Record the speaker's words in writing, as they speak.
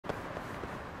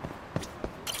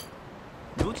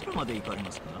ちらまで行かれ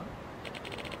ますか？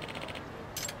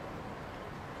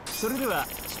それでは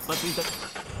出発いた。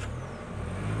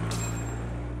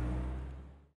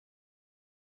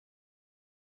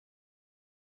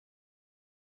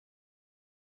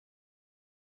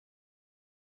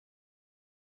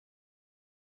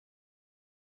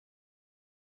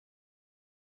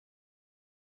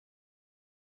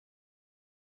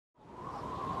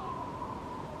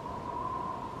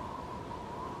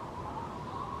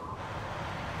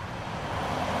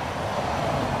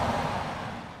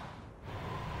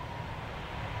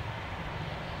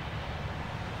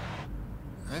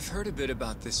I've heard a bit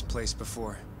about this place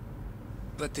before.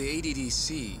 But the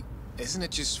ADDC, isn't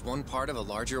it just one part of a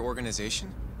larger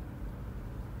organization?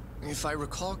 If I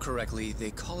recall correctly, they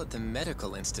call it the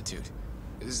Medical Institute.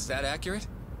 Is that accurate?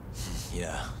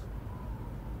 Yeah.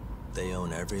 They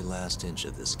own every last inch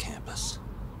of this campus.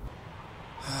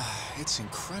 It's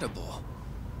incredible.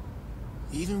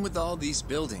 Even with all these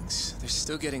buildings, they're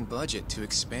still getting budget to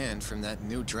expand from that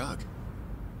new drug.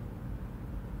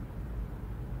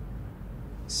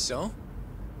 So?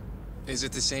 Is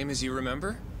it the same as you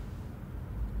remember?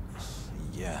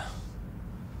 Yeah.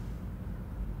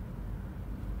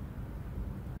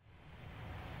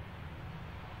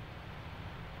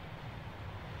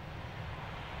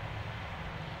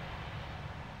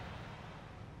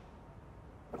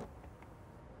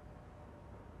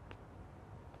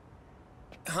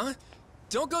 Huh?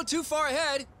 Don't go too far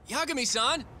ahead!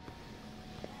 Yagami-san!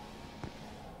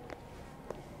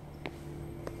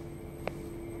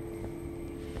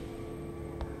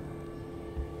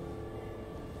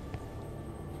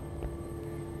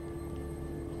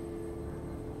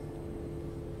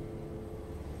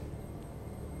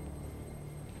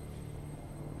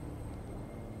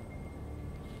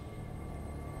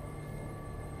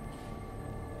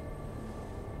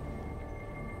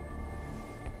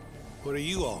 What are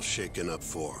you all shaken up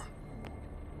for?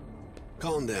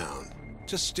 Calm down.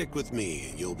 Just stick with me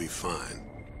and you'll be fine.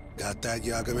 Got that,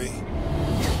 Yagami?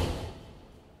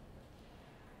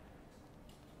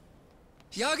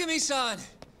 Yagami-san!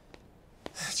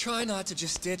 Try not to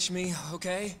just ditch me,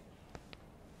 okay?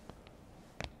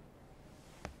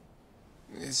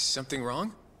 Is something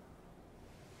wrong?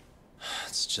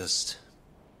 It's just...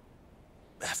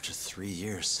 After 3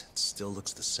 years, it still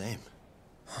looks the same.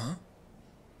 Huh?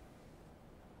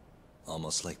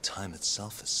 Almost like time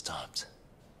itself has stopped.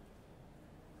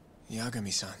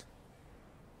 Yagami-san.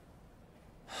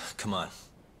 Come on.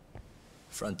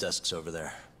 Front desk's over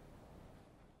there.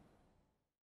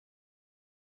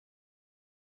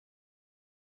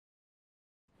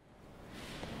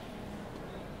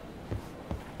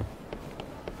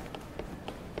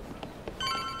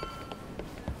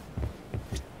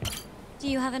 Do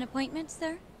you have an appointment,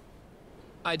 sir?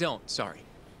 I don't, sorry.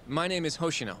 My name is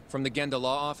Hoshino, from the Genda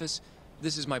Law Office.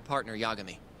 This is my partner,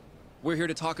 Yagami. We're here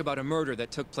to talk about a murder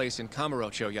that took place in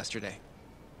Kamurocho yesterday.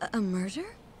 A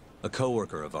murder? A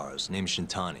coworker of ours, named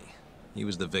Shintani. He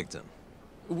was the victim.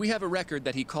 We have a record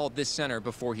that he called this center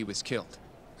before he was killed.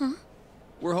 Huh?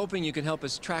 We're hoping you can help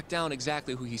us track down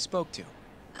exactly who he spoke to.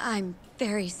 I'm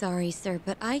very sorry, sir,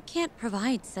 but I can't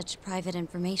provide such private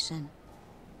information.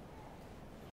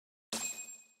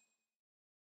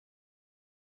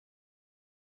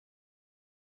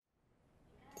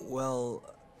 Well,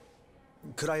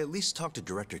 could I at least talk to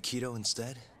Director Kido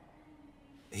instead?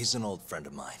 He's an old friend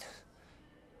of mine.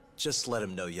 Just let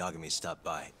him know Yagami stopped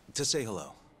by, to say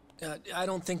hello. I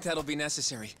don't think that'll be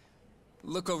necessary.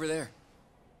 Look over there.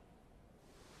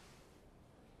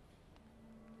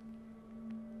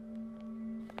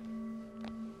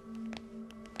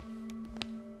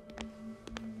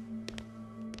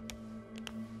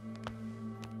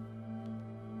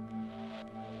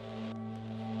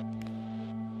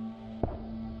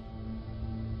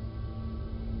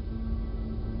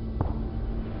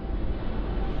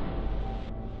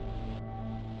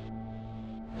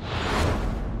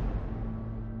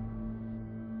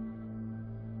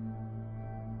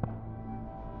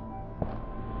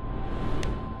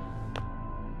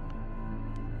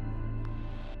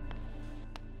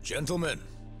 Gentlemen,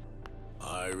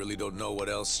 I really don't know what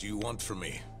else you want from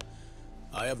me.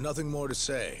 I have nothing more to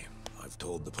say. I've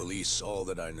told the police all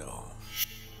that I know.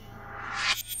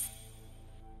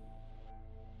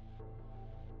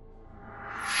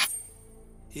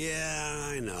 Yeah,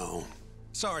 I know.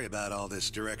 Sorry about all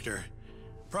this, Director.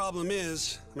 Problem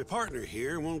is, my partner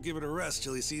here won't give it a rest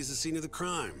till he sees the scene of the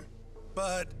crime.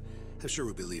 But I'm sure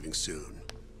we'll be leaving soon.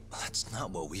 That's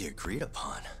not what we agreed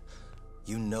upon.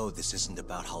 You know this isn't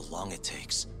about how long it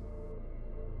takes.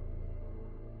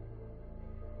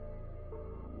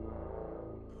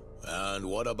 And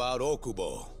what about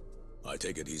Okubo? I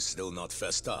take it he's still not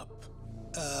fessed up.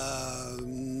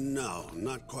 No,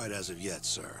 not quite as of yet,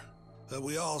 sir. But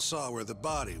we all saw where the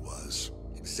body was.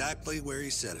 Exactly where he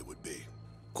said it would be.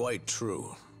 Quite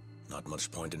true. Not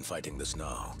much point in fighting this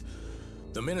now.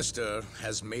 The Minister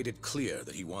has made it clear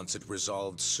that he wants it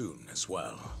resolved soon as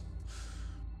well.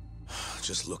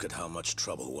 Just look at how much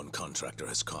trouble one contractor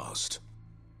has caused.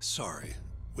 Sorry,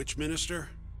 which minister?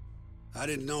 I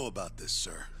didn't know about this,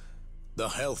 sir. The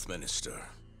Health Minister.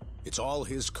 It's all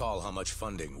his call how much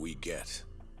funding we get.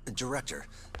 Director,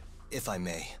 if I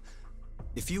may,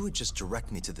 if you would just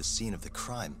direct me to the scene of the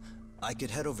crime, I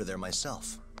could head over there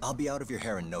myself. I'll be out of your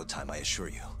hair in no time, I assure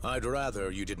you. I'd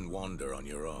rather you didn't wander on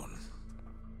your own.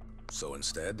 So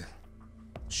instead,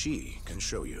 she can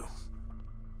show you.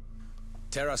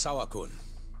 Terasawa-kun,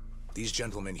 these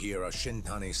gentlemen here are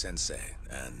Shintani-sensei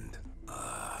and,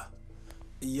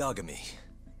 Yagami.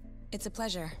 It's a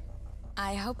pleasure.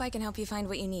 I hope I can help you find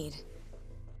what you need.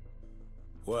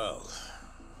 Well,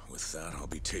 with that, I'll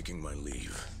be taking my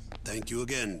leave. Thank you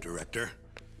again, Director.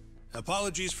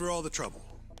 Apologies for all the trouble.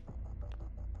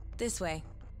 This way.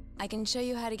 I can show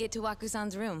you how to get to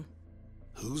Waku-san's room.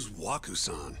 Who's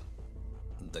Waku-san?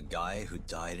 The guy who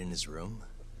died in his room?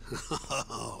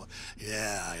 Oh,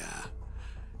 yeah.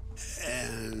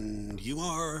 And you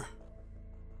are...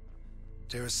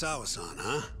 Terasawa-san,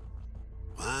 huh?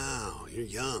 Wow, you're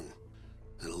young.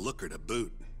 And a looker to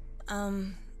boot.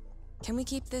 Can we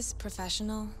keep this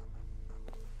professional?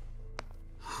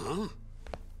 Huh?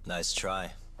 Nice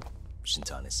try,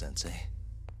 Shintani-sensei.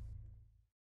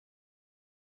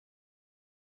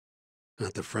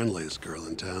 Not the friendliest girl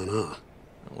in town, huh?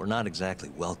 We're not exactly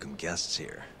welcome guests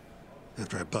here.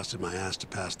 After I busted my ass to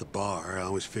pass the bar, I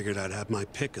always figured I'd have my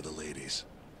pick of the ladies.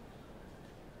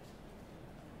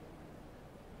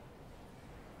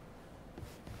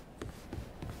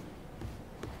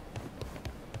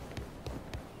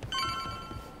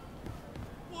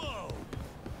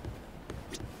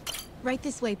 Right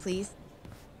this way, please.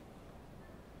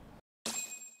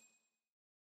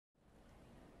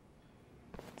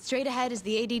 Straight ahead is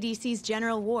the ADDC's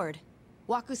general ward.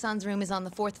 Waku-san's room is on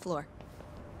the 4th floor.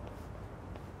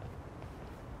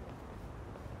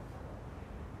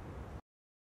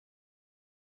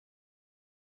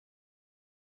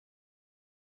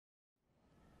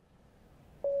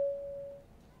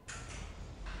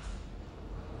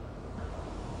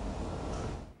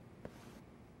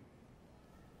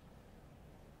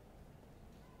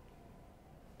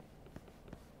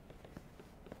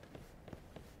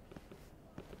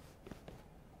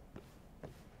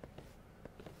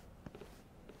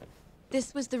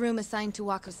 This was the room assigned to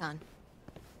Waku-san.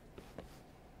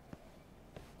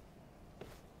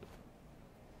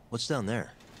 What's down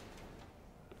there?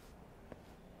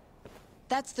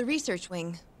 That's the research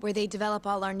wing, where they develop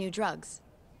all our new drugs.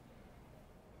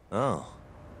 Oh.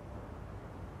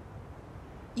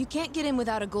 You can't get in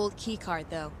without a gold key card,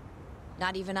 though.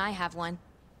 Not even I have one.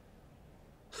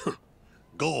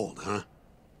 Gold, huh?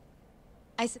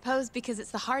 I suppose because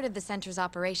it's the heart of the center's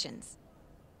operations.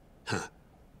 Huh.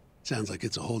 Sounds like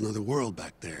it's a whole nother world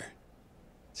back there.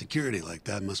 Security like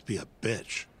that must be a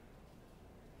bitch.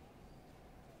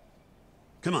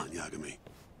 Come on, Yagami.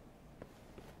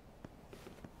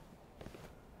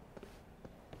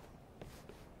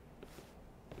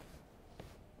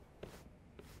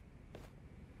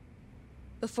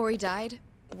 Before he died,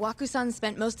 Waku-san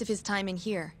spent most of his time in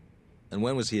here. And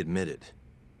when was he admitted?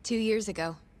 2 years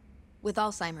ago. With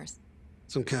Alzheimer's.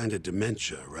 Some kind of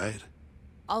dementia, right?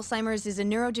 Alzheimer's is a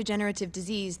neurodegenerative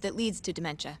disease that leads to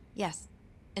dementia, yes.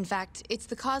 In fact, it's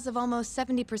the cause of almost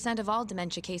 70% of all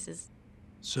dementia cases.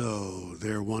 So,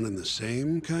 they're one and the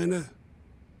same, kinda?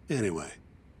 Anyway,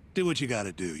 do what you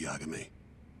gotta do, Yagami.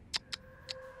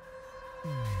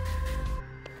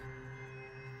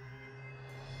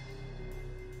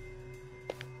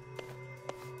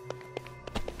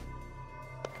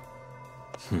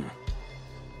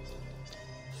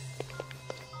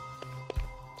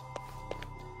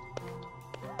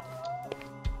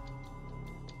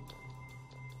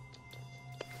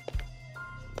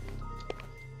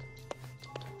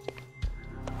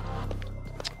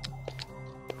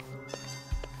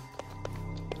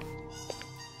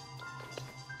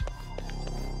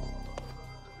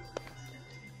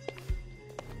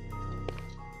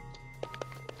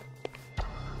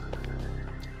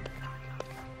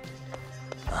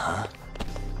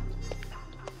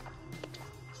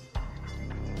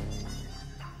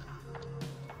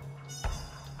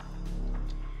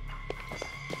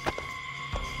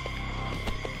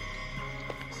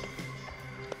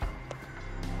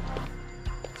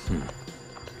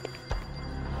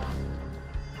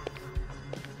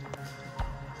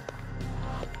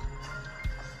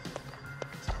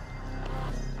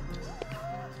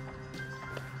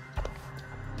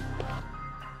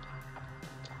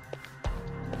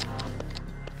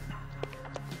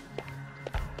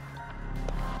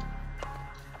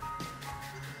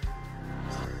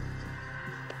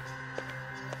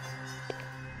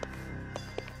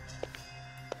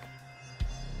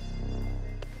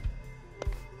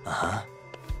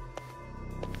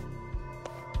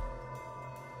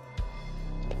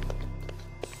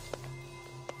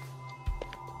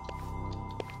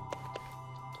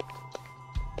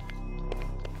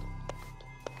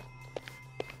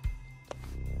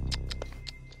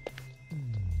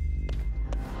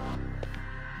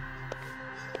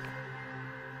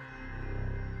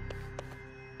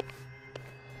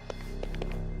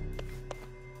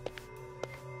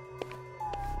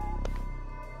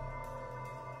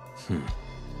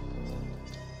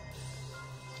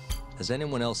 Has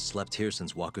anyone else slept here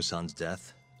since Waku-san's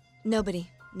death? Nobody,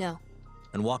 no.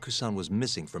 And Waku-san was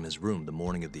missing from his room the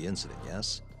morning of the incident,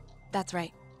 yes? That's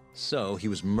right. So, he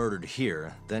was murdered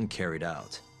here, then carried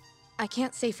out. I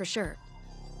can't say for sure,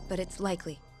 but it's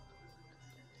likely.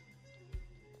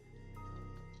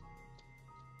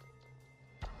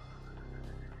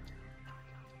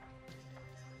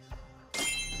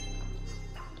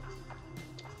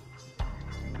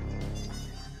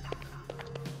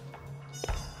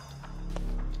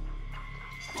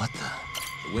 What the?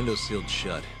 The window's sealed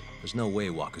shut. There's no way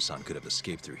Waku-san could have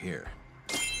escaped through here.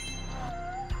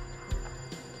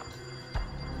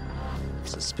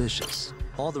 Suspicious.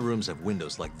 All the rooms have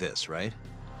windows like this, right?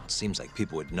 It seems like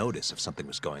people would notice if something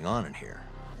was going on in here.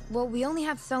 Well, we only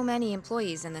have so many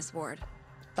employees in this ward.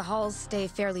 The halls stay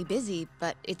fairly busy,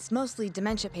 but it's mostly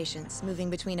dementia patients moving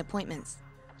between appointments.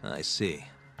 I see.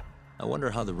 I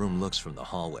wonder how the room looks from the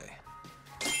hallway.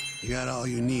 You got all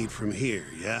you need from here,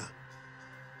 yeah?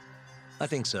 I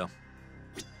think so.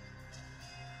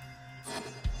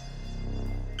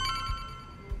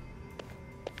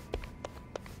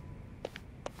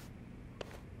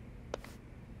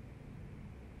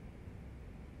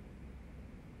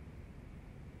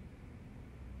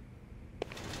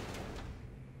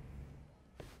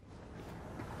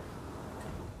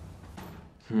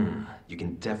 You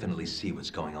can definitely see what's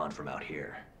going on from out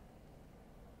here.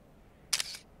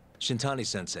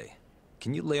 Shintani-sensei,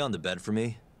 can you lay on the bed for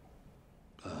me?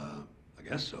 I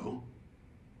guess so.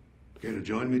 Care to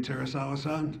join me,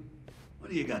 Terasawa-san?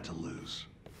 What do you got to lose?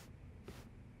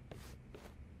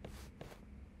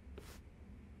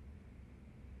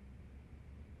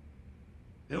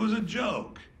 It was a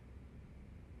joke.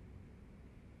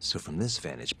 So from this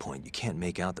vantage point, you can't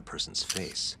make out the person's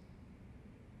face.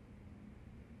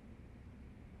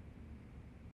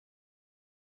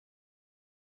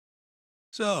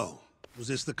 So, was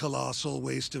this the colossal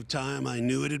waste of time I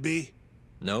knew it'd be?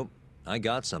 Nope. I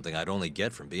got something I'd only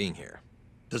get from being here.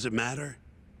 Does it matter?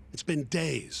 It's been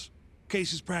days.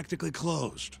 Case is practically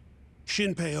closed.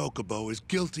 Shinpei Okubo is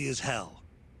guilty as hell.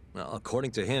 Well,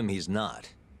 according to him, he's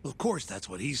not. Of course that's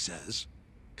what he says.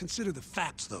 Consider the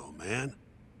facts, though, man.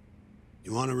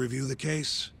 You want to review the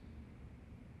case?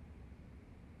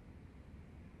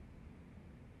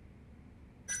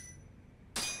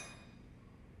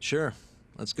 Sure.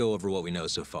 Let's go over what we know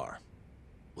so far.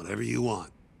 Whatever you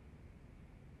want.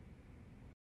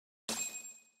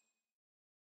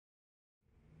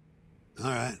 All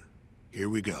right, here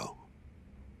we go.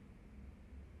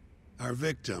 Our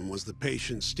victim was the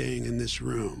patient staying in this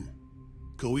room.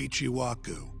 Koichi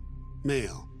Waku,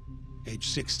 male, age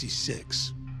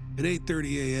 66. At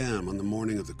 8:30 a.m. on the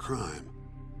morning of the crime,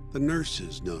 the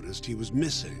nurses noticed he was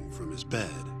missing from his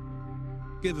bed.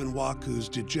 Given Waku's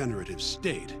degenerative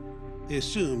state, they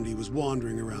assumed he was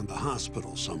wandering around the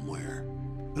hospital somewhere.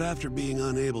 But after being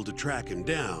unable to track him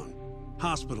down,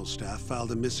 hospital staff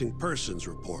filed a missing persons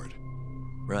report.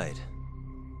 Right.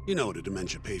 You know what a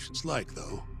dementia patient's like,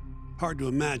 though. Hard to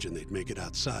imagine they'd make it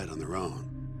outside on their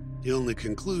own. The only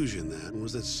conclusion then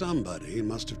was that somebody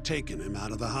must have taken him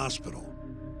out of the hospital.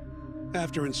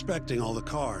 After inspecting all the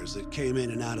cars that came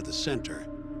in and out of the center,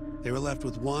 they were left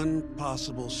with one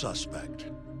possible suspect.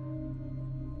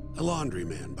 A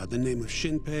laundryman by the name of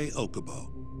Shinpei Okubo.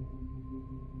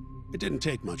 It didn't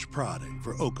take much prodding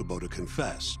for Okubo to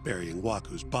confess burying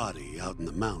Waku's body out in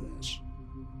the mountains.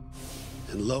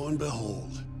 And lo and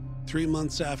behold, 3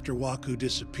 months after Waku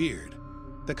disappeared,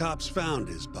 the cops found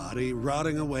his body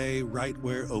rotting away right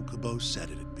where Okubo said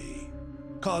it'd be.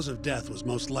 Cause of death was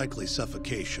most likely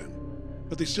suffocation,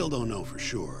 but they still don't know for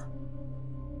sure.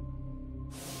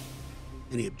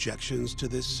 Any objections to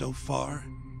this so far,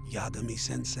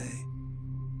 Yagami-sensei?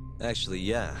 Actually,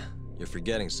 yeah. You're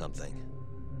forgetting something.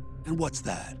 And what's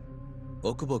that?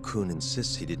 Okubo-kun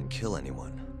insists he didn't kill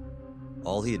anyone.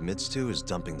 All he admits to is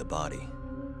dumping the body.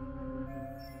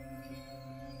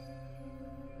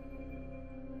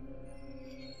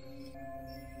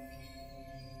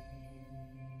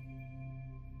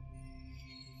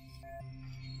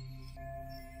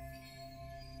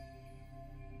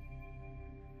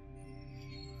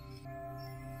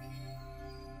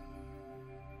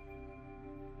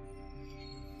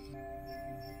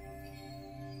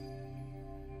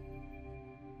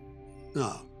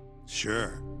 Oh,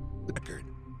 sure. Record.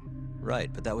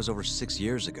 Right, but that was over 6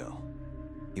 years ago.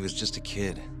 He was just a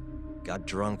kid. Got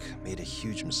drunk, made a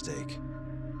huge mistake.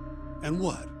 And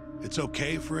what? It's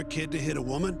okay for a kid to hit a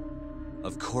woman?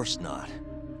 Of course not.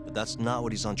 But that's not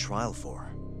what he's on trial for.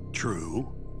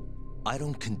 True. I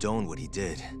don't condone what he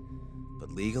did. But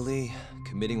legally,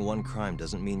 committing one crime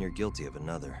doesn't mean you're guilty of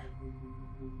another.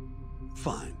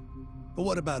 Fine. But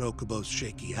what about Okubo's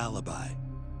shaky alibi?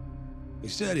 He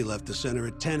said he left the center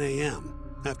at 10 a.m.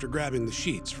 after grabbing the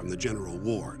sheets from the general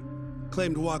ward.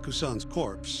 Claimed Wakusan's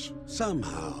corpse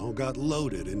somehow got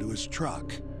loaded into his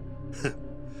truck.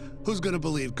 Who's gonna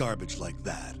believe garbage like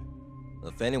that?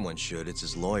 If anyone should, it's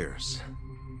his lawyers.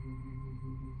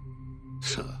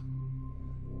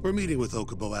 We're meeting with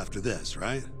Okubo after this,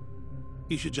 right?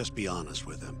 You should just be honest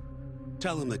with him.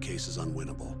 Tell him the case is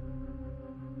unwinnable.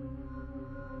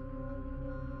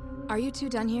 Are you two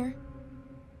done here?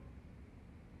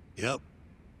 Yep.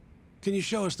 Can you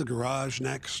show us the garage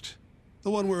next?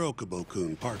 The one where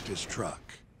Okubo-kun parked his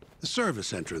truck. The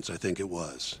service entrance, I think it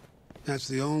was. That's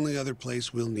the only other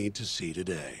place we'll need to see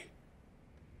today.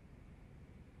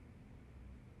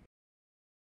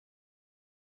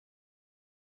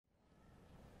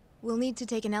 We'll need to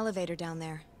take an elevator down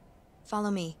there. Follow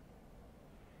me.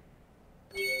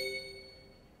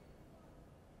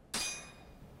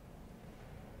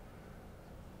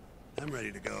 I'm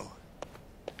ready to go.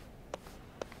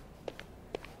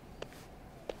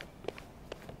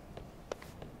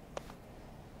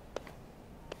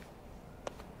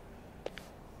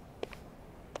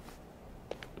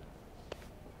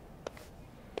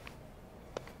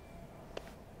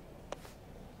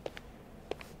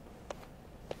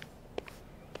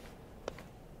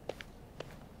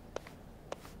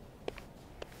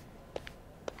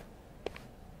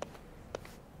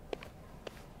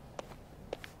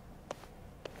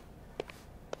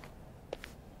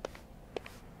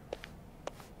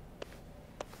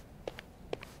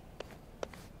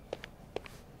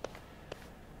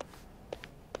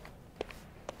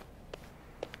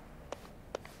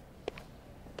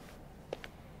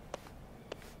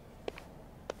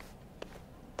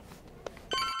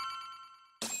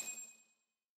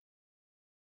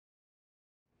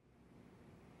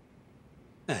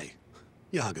 Hey,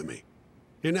 Yagami.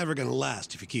 You're never gonna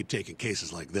last if you keep taking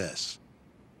cases like this.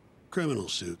 Criminal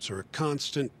suits are a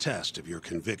constant test of your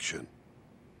conviction,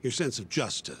 your sense of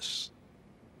justice.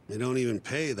 They don't even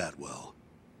pay that well.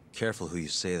 Careful who you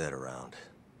say that around.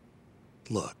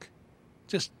 Look,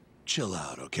 just chill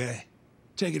out, okay?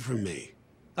 Take it from me.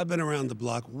 I've been around the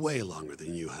block way longer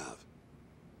than you have.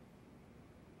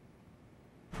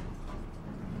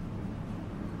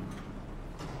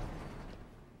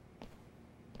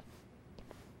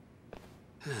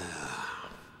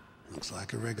 Looks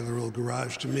like a regular old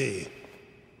garage to me.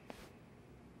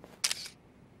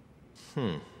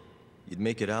 You'd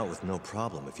make it out with no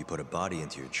problem if you put a body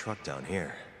into your truck down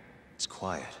here. It's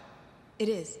quiet. It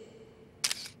is.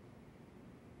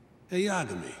 Hey,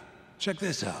 Yagami, check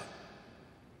this out.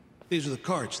 These are the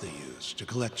carts they used to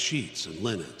collect sheets and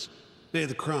linens. Day of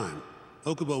the crime,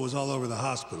 Okubo was all over the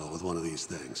hospital with one of these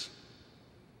things.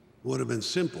 Would have been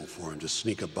simple for him to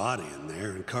sneak a body in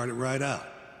there and cart it right out.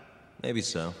 Maybe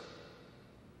so.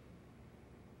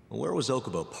 Where was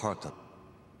Okubo parked on?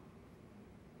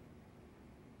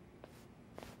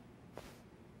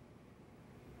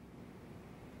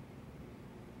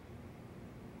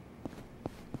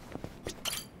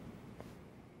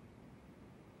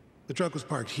 The truck was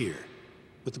parked here,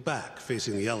 with the back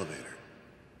facing the elevator.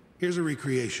 Here's a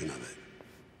recreation of it.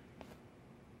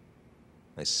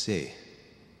 I see.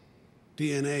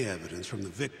 DNA evidence from the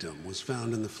victim was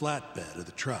found in the flatbed of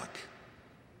the truck.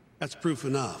 That's proof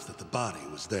enough that the body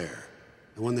was there.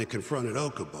 And when they confronted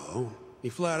Okubo, he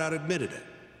flat out admitted it.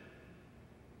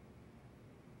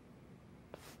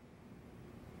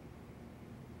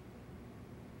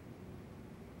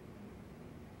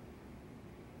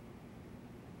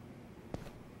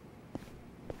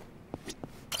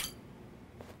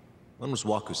 When was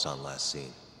Waku-san last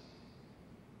seen?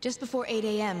 Just before 8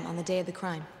 a.m. on the day of the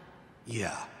crime.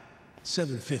 Yeah,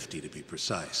 7:50 to be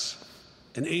precise.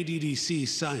 An ADDC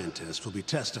scientist will be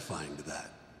testifying to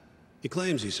that. He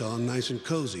claims he saw him nice and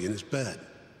cozy in his bed.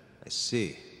 I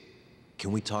see.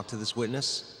 Can we talk to this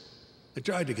witness? I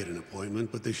tried to get an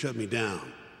appointment, but they shut me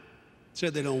down.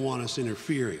 Said they don't want us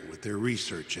interfering with their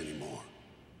research anymore.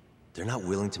 They're not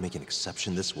willing to make an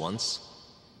exception this once?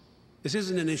 This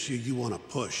isn't an issue you want to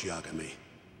push, Yagami.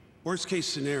 Worst case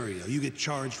scenario, you get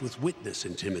charged with witness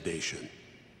intimidation.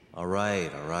 All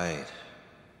right.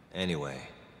 Anyway,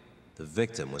 the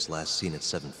victim was last seen at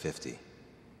 7:50.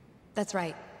 That's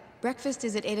right. Breakfast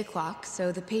is at 8 o'clock,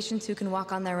 so the patients who can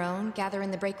walk on their own gather in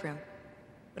the break room.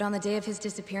 But on the day of his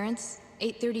disappearance,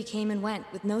 8:30 came and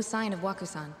went with no sign of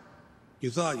Waku-san. You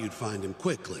thought you'd find him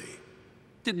quickly.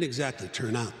 Didn't exactly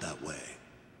turn out that way.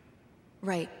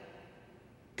 Right.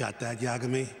 Got that,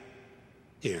 Yagami?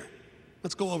 Here,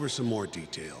 let's go over some more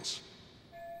details.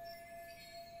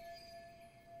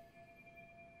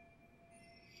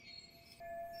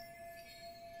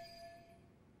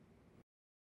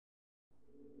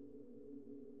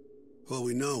 What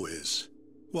we know is,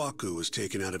 Waku was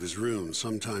taken out of his room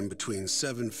sometime between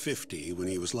 7:50 when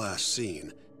he was last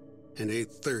seen, and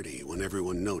 8:30 when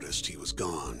everyone noticed he was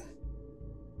gone.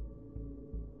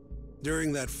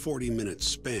 During that 40-minute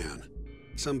span,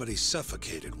 somebody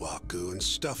suffocated Waku and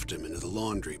stuffed him into the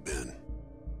laundry bin.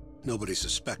 Nobody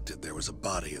suspected there was a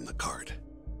body in the cart.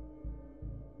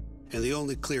 And the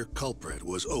only clear culprit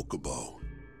was Okubo,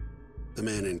 the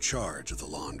man in charge of the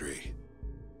laundry.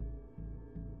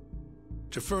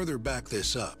 To further back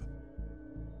this up,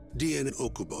 DNA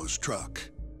Okubo's truck.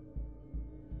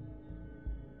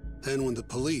 Then when the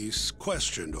police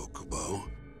questioned Okubo,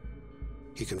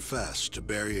 he confessed to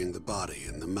burying the body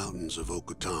in the mountains of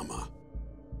Okutama.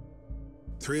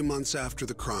 3 months after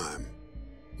the crime,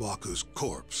 Waku's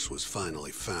corpse was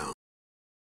finally found.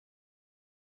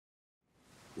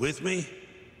 With me?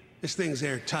 This thing's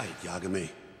airtight, Yagami.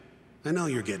 I know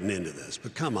you're getting into this,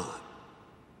 but come on.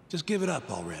 Just give it up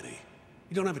already.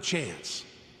 You don't have a chance.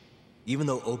 Even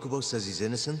though Okubo says he's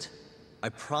innocent, I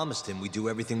promised him we'd do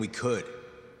everything we could.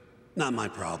 Not my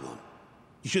problem.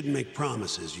 You shouldn't make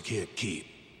promises you can't keep.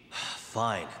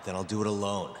 Fine, then I'll do it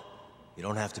alone. You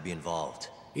don't have to be involved.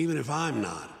 Even if I'm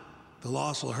not, the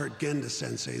loss will hurt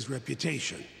Genda-sensei's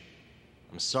reputation.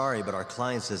 I'm sorry, but our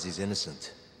client says he's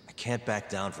innocent. I can't back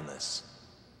down from this.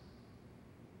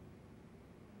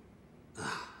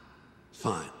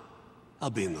 Fine. I'll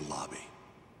be in the lobby.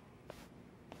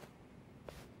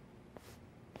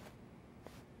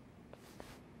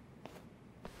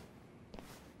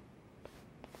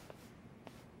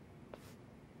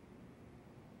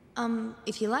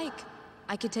 If you like,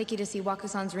 I could take you to see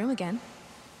Waku-san's room again.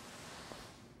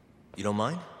 You don't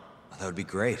mind? That would be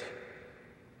great.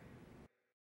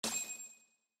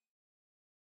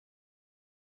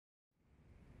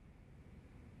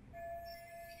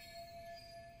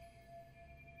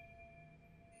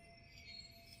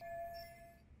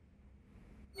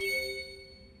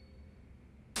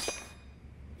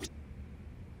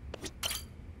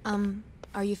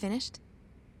 Are you finished?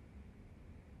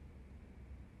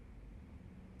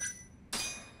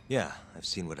 Yeah, I've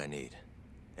seen what I need.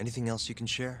 Anything else you can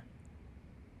share?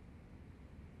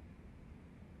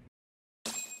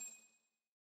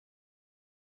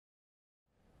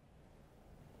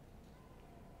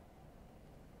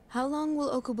 How long will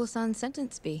Okubo-san's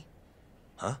sentence be?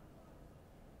 Huh?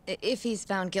 If he's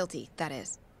found guilty, that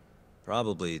is.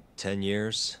 Probably 10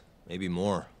 years, maybe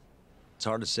more. It's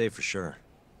hard to say for sure.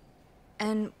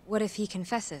 And what if he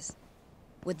confesses?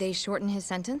 Would they shorten his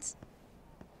sentence?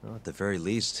 Well, at the very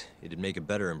least, it'd make a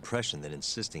better impression than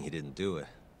insisting he didn't do it.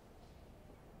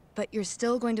 But you're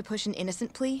still going to push an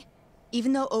innocent plea?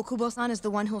 Even though Okubo-san is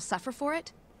the one who'll suffer for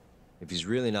it? If he's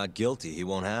really not guilty, he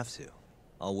won't have to.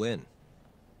 I'll win.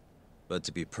 But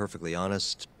to be perfectly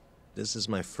honest, this is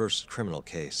my first criminal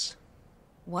case.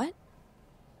 What?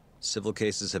 Civil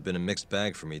cases have been a mixed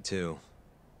bag for me, too.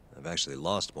 I've actually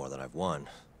lost more than I've won.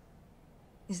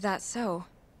 Is that so?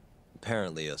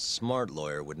 Apparently, a smart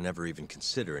lawyer would never even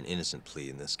consider an innocent plea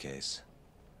in this case.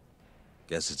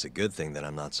 Guess it's a good thing that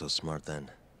I'm not so smart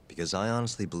then, because I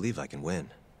honestly believe I can win.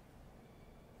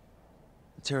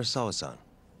 Terasawa-san,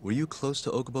 were you close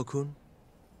to Okubo-kun?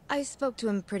 I spoke to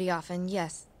him pretty often,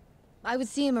 yes. I would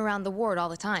see him around the ward all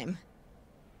the time.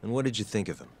 And what did you think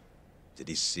of him? Did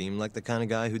he seem like the kind of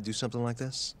guy who'd do something like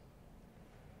this?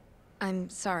 I'm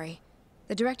sorry.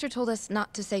 The director told us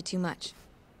not to say too much.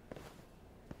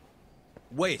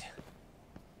 Wait!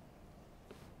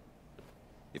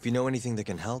 If you know anything that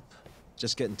can help,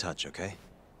 just get in touch, okay?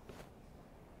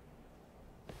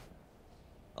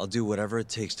 I'll do whatever it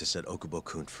takes to set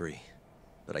Okubo-kun free.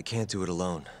 But I can't do it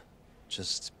alone.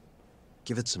 Just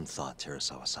give it some thought,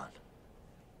 Terasawa-san.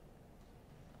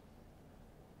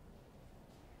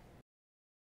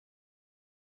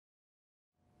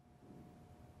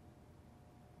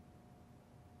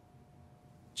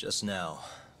 Just now,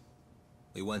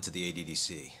 we went to the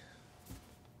ADDC.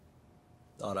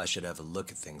 Thought I should have a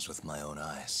look at things with my own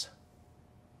eyes.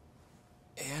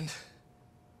 And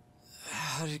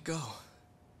how did it go?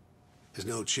 There's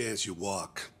no chance you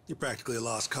walk. You're practically a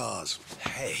lost cause.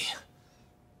 Hey!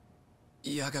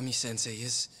 Yagami-sensei,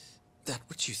 is that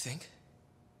what you think?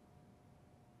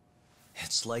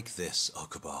 It's like this,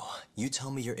 Okubo. You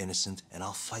tell me you're innocent, and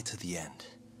I'll fight to the end.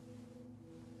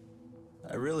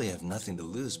 I really have nothing to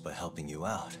lose by helping you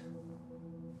out.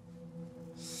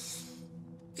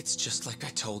 It's just like I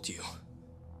told you.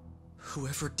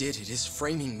 Whoever did it is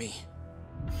framing me.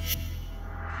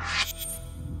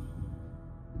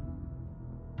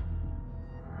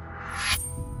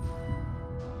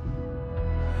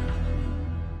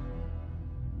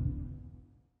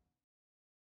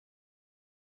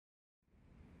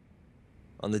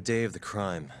 On the day of the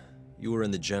crime, you were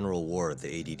in the general ward at the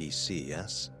ADDC,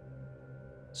 yes?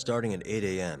 Starting at 8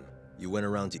 a.m., you went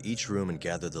around to each room and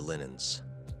gathered the linens.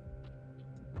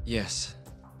 Yes.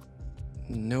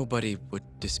 Nobody would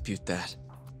dispute that.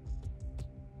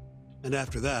 And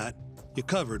after that, you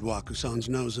covered Wakusan's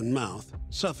nose and mouth,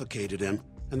 suffocated him,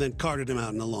 and then carted him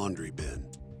out in the laundry bin.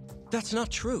 That's not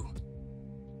true.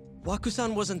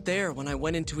 Wakusan wasn't there when I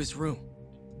went into his room.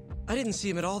 I didn't see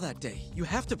him at all that day. You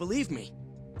have to believe me.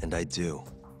 And I do.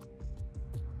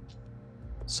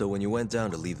 So when you went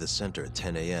down to leave the center at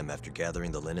 10 a.m. after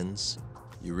gathering the linens,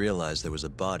 you realized there was a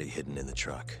body hidden in the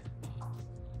truck.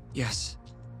 Yes.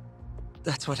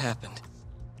 That's what happened.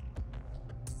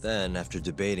 Then, after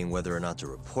debating whether or not to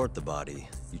report the body,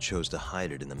 you chose to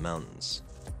hide it in the mountains.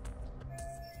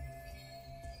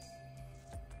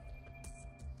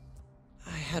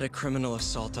 I had a criminal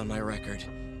assault on my record.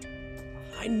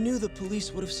 I knew the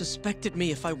police would have suspected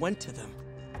me if I went to them.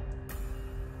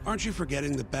 Aren't you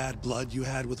forgetting the bad blood you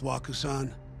had with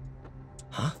Wakusan?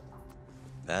 Huh?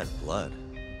 Bad blood?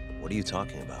 What are you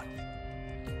talking about?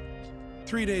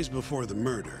 3 days before the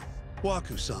murder,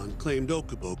 Wakusan claimed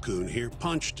Okubo-kun here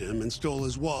punched him and stole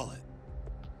his wallet.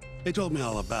 They told me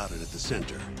all about it at the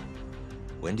center.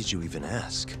 When did you even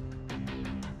ask?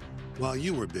 While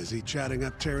you were busy chatting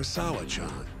up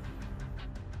Terasawa-chan.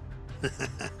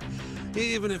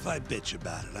 Even if I bitch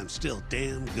about it, I'm still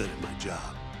damn good at my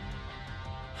job.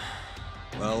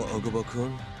 Well,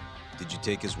 Okubo-kun, did you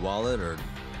take his wallet or...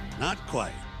 Not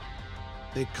quite.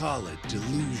 They call it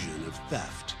delusion of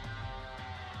theft.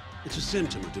 It's a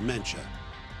symptom of dementia.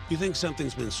 You think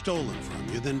something's been stolen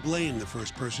from you, then blame the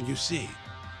first person you see.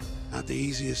 Not the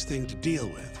easiest thing to deal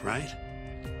with, right?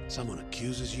 Someone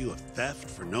accuses you of theft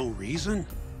for no reason?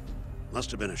 Must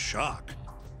have been a shock.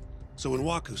 So when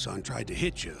Wakusan tried to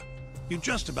hit you, you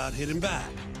just about hit him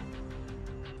back.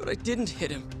 But I didn't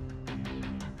hit him.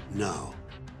 No.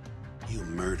 You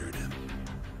murdered him.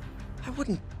 I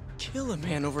wouldn't kill a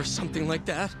man over something like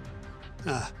that.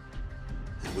 Ah,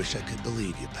 I wish I could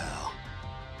believe you, pal.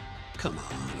 Come on,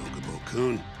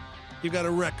 Okubo-kun. You got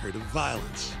a record of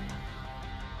violence.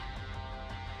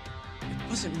 It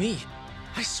wasn't me.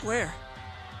 I swear.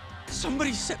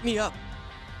 Somebody set me up.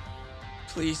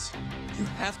 Please, you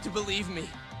have to believe me.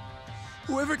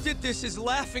 Whoever did this is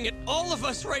laughing at all of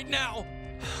us right now.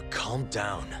 Calm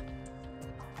down.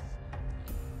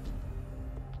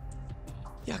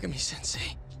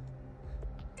 Yagami-sensei,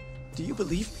 do you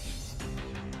believe me?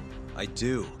 I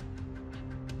do.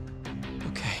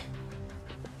 Okay.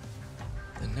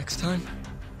 Then next time,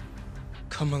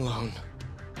 come alone.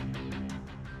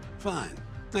 Fine.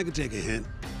 I can take a hint.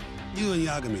 You and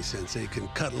Yagami-sensei can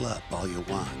cuddle up all you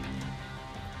want.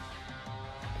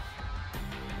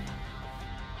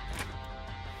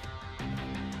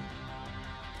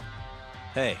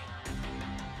 Hey,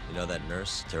 you know that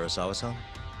nurse, Terasawa-san?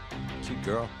 Cute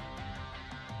girl.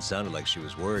 It sounded like she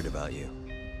was worried about you.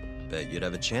 Bet you'd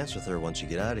have a chance with her once you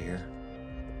get out of here.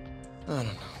 I don't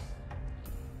know.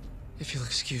 If you'll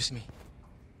excuse me.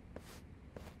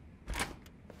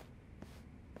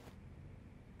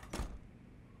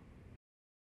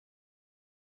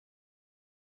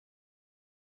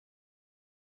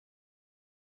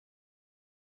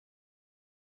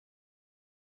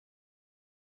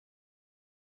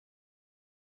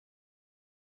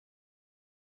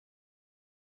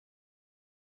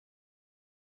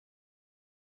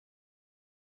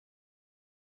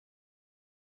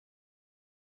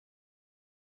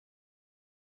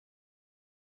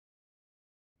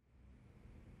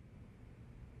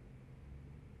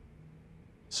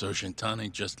 So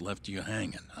Shintani just left you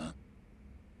hanging, huh?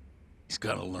 He's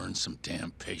gotta learn some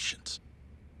damn patience.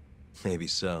 Maybe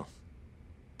so.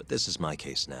 But this is my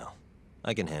case now.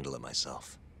 I can handle it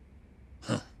myself.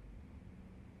 Huh.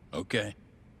 Okay.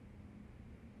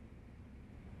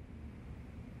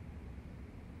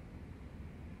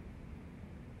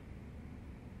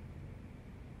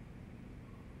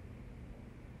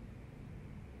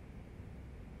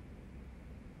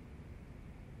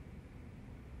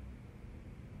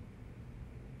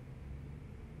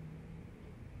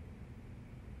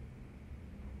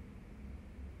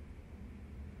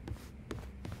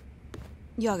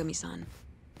 Yagami-san.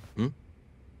 Hmm?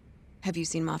 Have you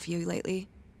seen Mafia lately?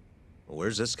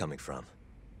 Where's this coming from?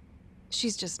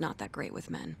 She's just not that great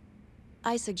with men.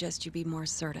 I suggest you be more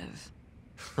assertive.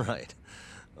 Right.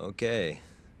 Okay.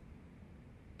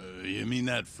 You mean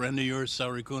that friend of yours,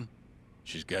 Saori-kun?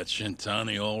 She's got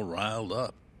Shintani all riled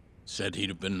up. Said he'd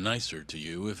have been nicer to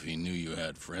you if he knew you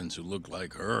had friends who looked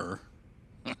like her.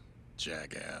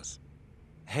 Jackass.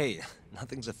 Hey,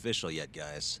 nothing's official yet,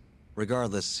 guys.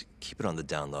 Regardless, keep it on the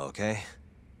down low, okay?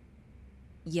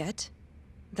 Yet?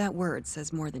 That word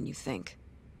says more than you think.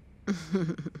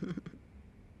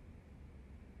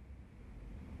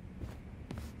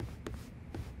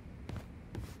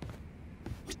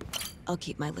 I'll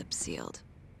keep my lips sealed.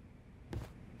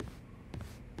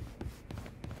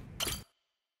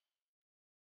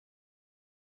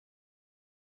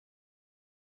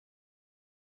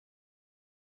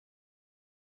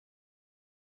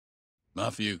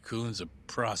 Mafia Kun's a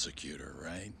prosecutor,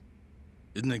 right?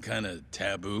 Isn't it kind of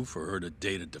taboo for her to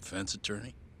date a defense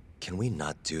attorney? Can we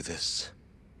not do this?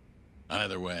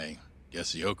 Either way,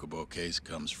 guess the Okubo case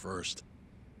comes first.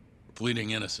 We're pleading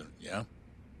innocent, yeah?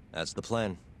 That's the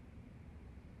plan.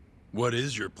 What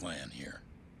is your plan here?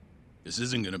 This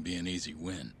isn't gonna be an easy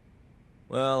win.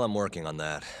 Well, I'm working on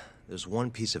that. There's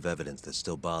one piece of evidence that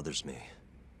still bothers me.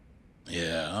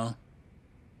 Yeah?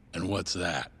 And what's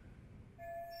that?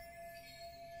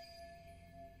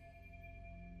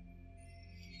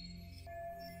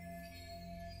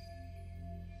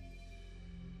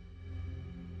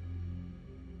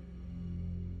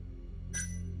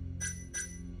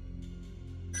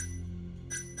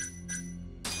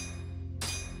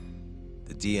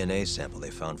 The DNA sample they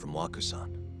found from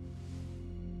Wakusan.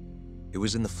 It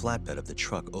was in the flatbed of the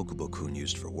truck Okubo-kun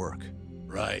used for work.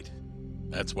 Right.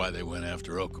 That's why they went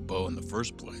after Okubo in the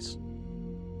first place.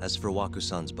 As for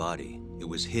Wakusan's body, it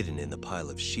was hidden in the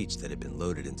pile of sheets that had been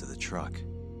loaded into the truck.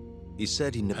 He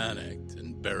said he panicked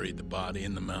and buried the body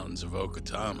in the mountains of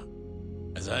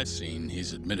Okutama. As I've seen,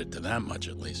 he's admitted to that much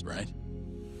at least, right?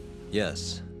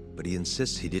 Yes, but he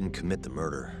insists he didn't commit the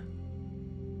murder.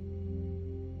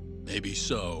 Maybe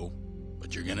so,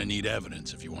 but you're gonna need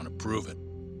evidence if you want to prove it.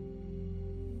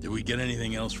 Did we get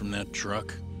anything else from that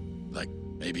truck? Like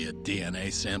maybe a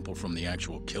DNA sample from the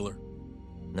actual killer?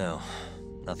 No,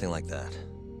 nothing like that.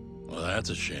 Well,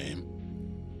 that's a shame.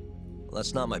 Well,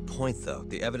 that's not my point, though.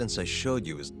 The evidence I showed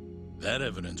you is... That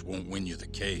evidence won't win you the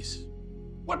case.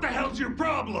 What the hell's your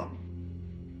problem?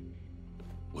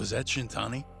 Was that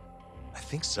Shintani? I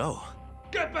think so.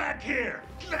 Get back here!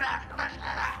 That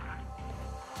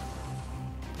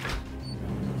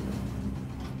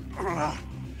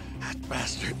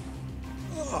bastard.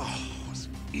 Oh, was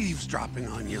eavesdropping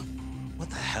on you. What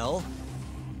the hell?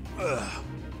 I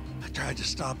tried to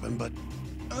stop him, but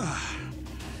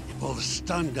he pulled a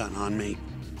stun gun on me.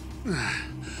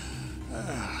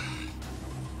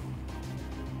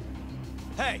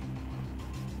 Hey!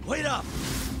 Wait up!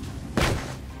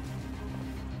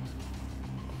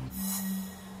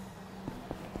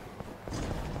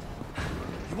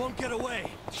 You won't get away!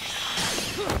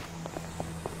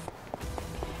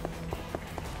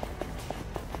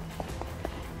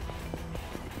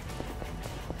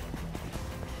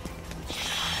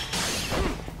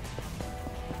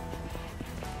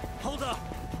 Hold up!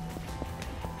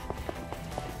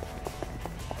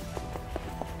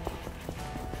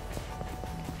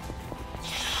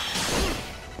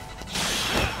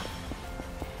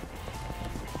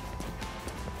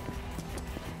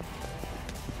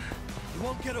 You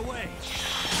won't get away!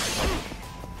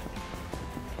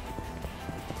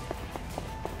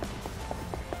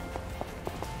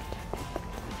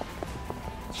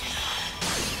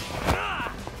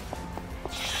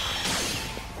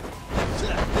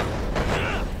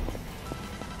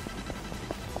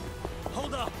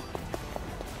 Hold up!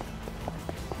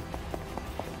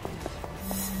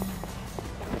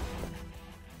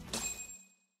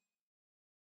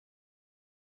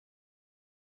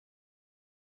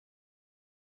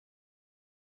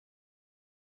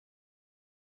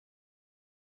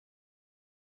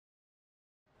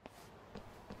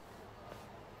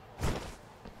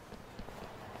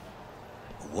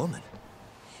 A woman?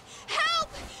 Help!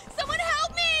 Someone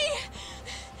help me!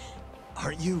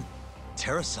 Aren't you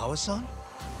Terasawa-san?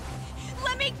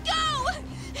 Let me go!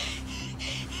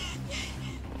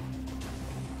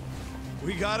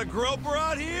 We got a groper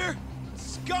out here?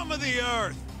 Scum of the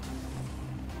earth!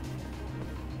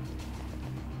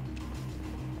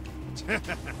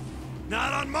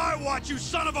 Not on my watch, you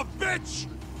son of a bitch!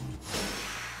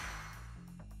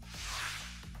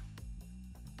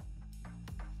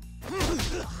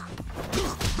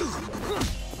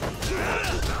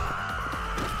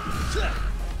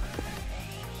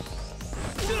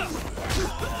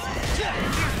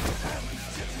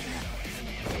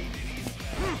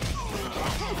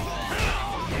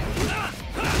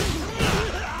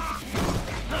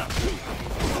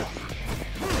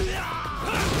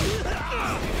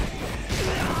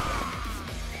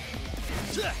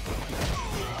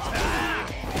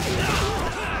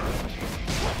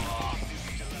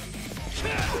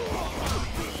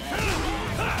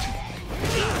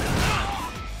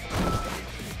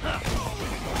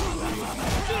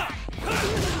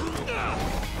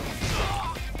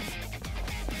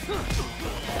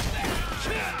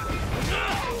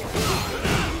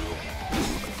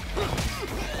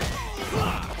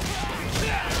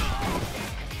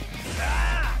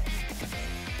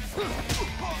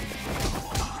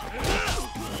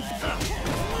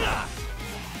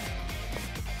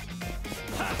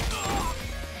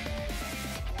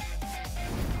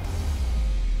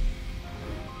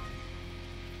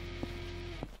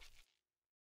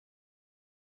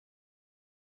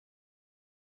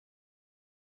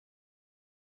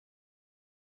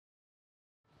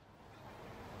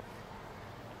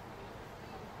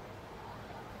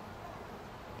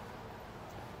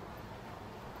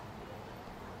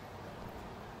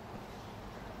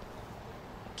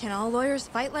 Can all lawyers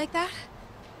fight like that?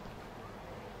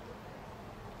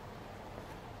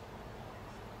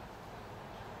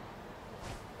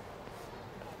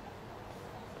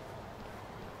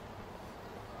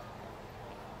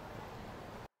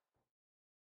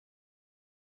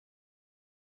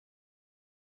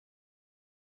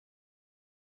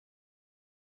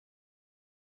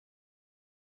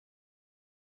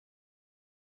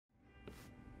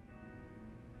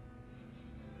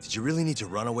 Did you really need to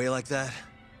run away like that?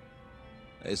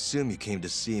 I assume you came to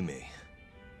see me.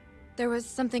 There was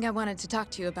something I wanted to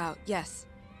talk to you about, yes.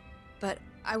 But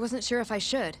I wasn't sure if I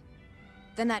should.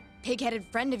 Then that pig-headed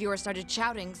friend of yours started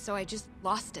shouting, so I just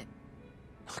lost it.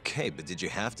 Okay, but did you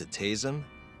have to tase him?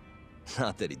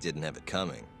 Not that he didn't have it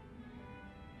coming.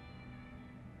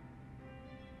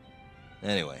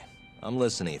 Anyway, I'm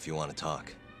listening if you want to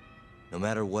talk. No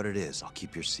matter what it is, I'll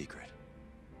keep your secret.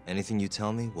 Anything you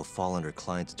tell me will fall under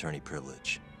client attorney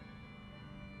privilege.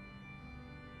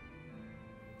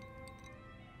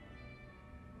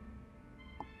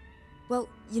 Well,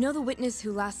 you know the witness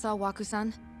who last saw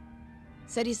Waku-san?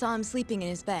 Said he saw him sleeping in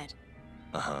his bed.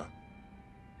 Uh-huh.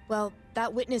 Well,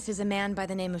 that witness is a man by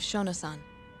the name of Shono-san.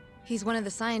 He's one of the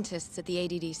scientists at the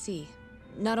ADDC.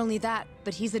 Not only that,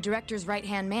 but he's the director's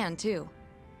right-hand man, too.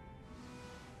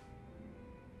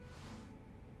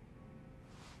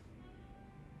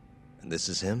 And this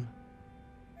is him?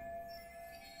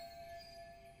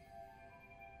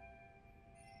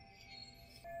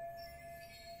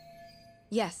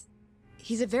 Yes.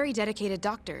 He's a very dedicated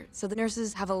doctor, so the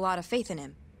nurses have a lot of faith in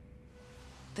him.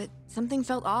 But something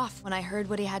felt off when I heard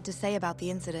what he had to say about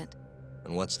the incident.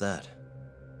 And what's that?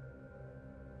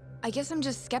 I guess I'm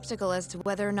just skeptical as to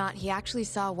whether or not he actually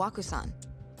saw Waku-san.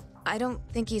 I don't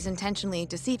think he's intentionally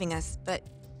deceiving us, but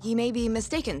he may be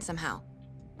mistaken somehow.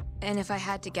 And if I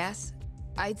had to guess,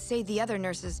 I'd say the other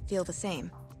nurses feel the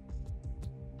same.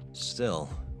 Still,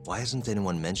 why hasn't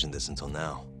anyone mentioned this until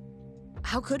now?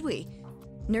 How could we?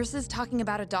 Nurses talking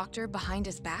about a doctor behind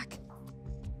his back?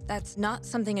 That's not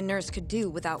something a nurse could do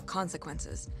without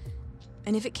consequences.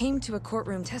 And if it came to a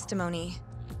courtroom testimony...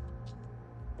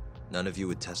 None of you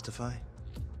would testify?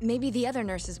 Maybe the other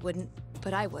nurses wouldn't,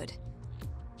 but I would.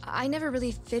 I never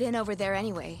really fit in over there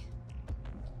anyway.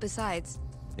 Besides...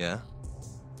 Yeah?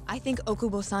 I think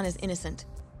Okubo-san is innocent.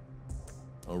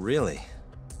 Oh, really?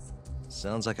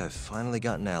 Sounds like I've finally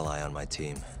got an ally on my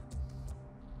team.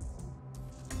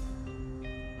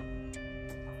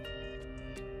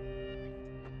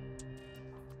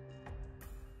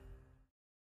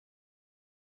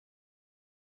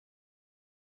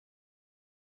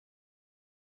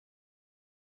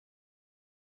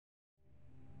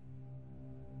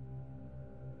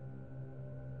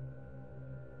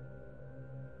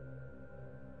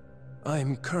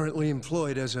 I'm currently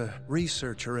employed as a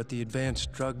researcher at the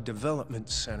Advanced Drug Development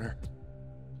Center.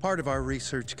 Part of our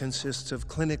research consists of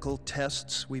clinical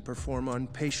tests we perform on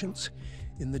patients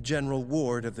in the general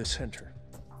ward of the center.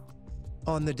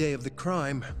 On the day of the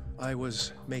crime, I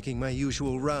was making my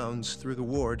usual rounds through the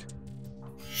ward.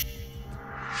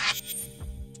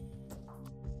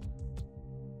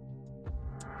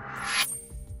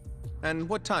 And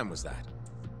what time was that?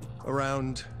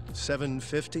 Around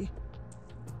 7:50?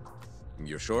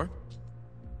 You're sure?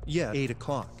 Yeah, 8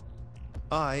 o'clock.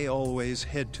 I always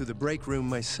head to the break room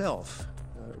myself,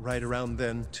 right around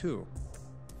then, too.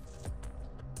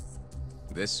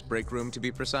 This break room, to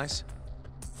be precise?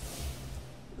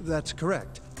 That's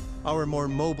correct. Our more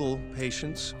mobile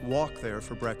patients walk there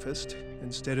for breakfast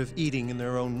instead of eating in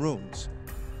their own rooms.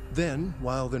 Then,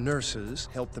 while the nurses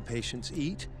help the patients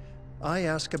eat, I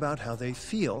ask about how they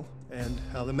feel and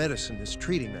how the medicine is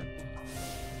treating them.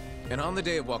 And on the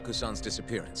day of Waku-san's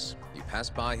disappearance, you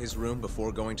passed by his room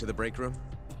before going to the break room?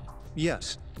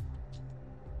 Yes.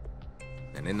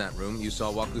 And in that room, you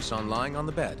saw Waku-san lying on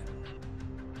the bed?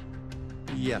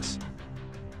 Yes.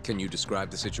 Can you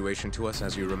describe the situation to us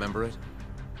as you remember it?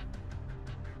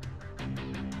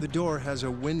 The door has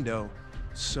a window,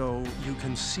 so you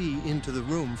can see into the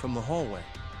room from the hallway.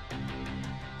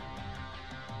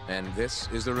 And this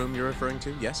is the room you're referring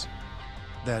to, yes?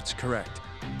 That's correct.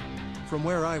 From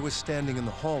where I was standing in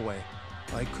the hallway,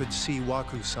 I could see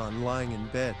Waku-san lying in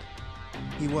bed.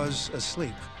 He was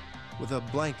asleep, with a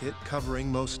blanket covering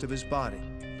most of his body.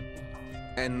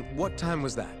 And what time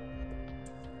was that?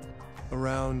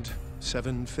 Around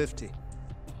 7:50.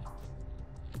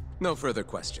 No further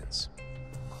questions.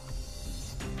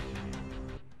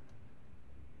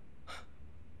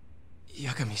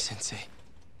 Yagami-sensei,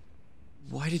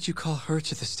 why did you call her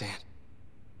to the stand?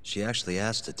 She actually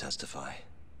asked to testify.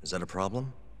 Is that a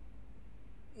problem?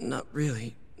 Not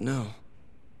really, no.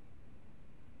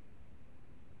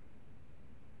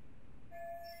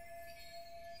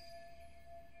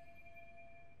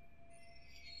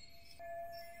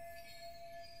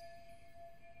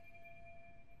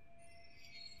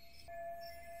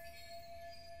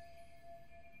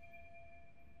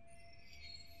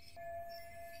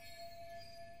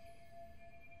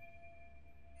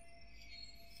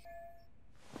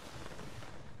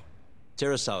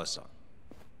 Terasawa-san,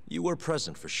 you were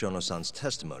present for Shono-san's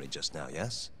testimony just now,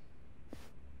 yes?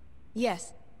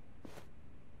 Yes.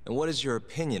 And what is your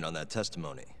opinion on that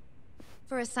testimony?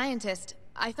 For a scientist,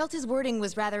 I felt his wording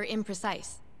was rather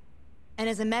imprecise. And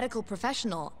as a medical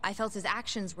professional, I felt his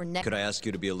actions were Could I ask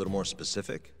you to be a little more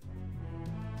specific?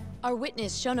 Our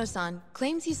witness, Shono-san,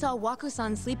 claims he saw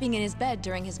Waku-san sleeping in his bed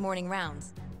during his morning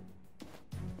rounds.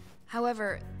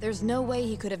 However, there's no way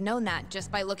he could have known that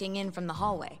just by looking in from the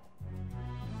hallway.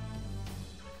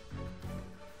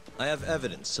 I have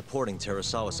evidence supporting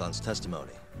Terasawa-san's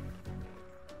testimony.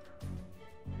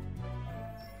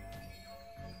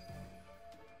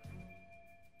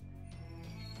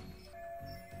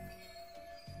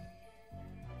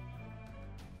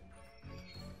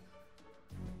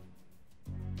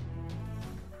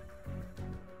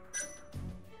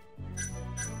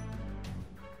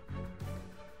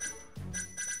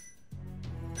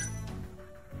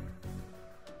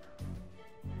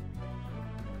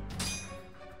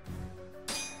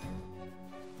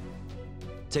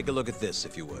 Take a look at this,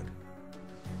 if you would.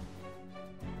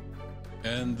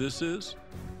 And this is?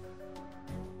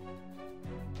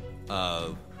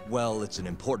 Well, it's an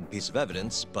important piece of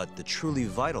evidence, but the truly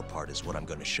vital part is what I'm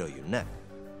going to show you next.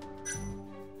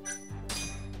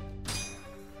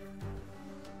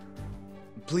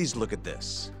 Please look at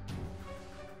this.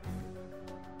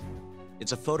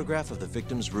 It's a photograph of the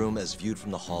victim's room as viewed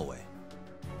from the hallway.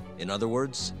 In other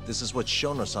words, this is what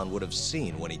Shono-san would have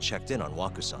seen when he checked in on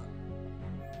Waku-san.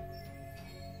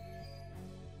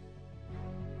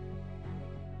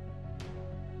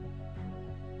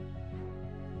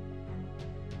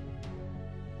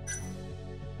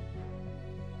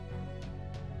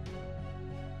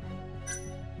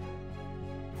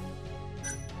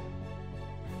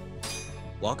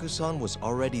 Waku-san was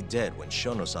already dead when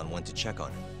Shono-san went to check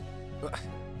on him.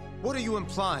 What are you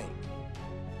implying?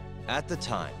 At the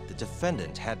time, the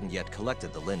defendant hadn't yet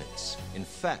collected the linens. In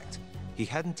fact, he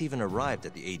hadn't even arrived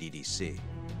at the AD-9,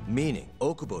 meaning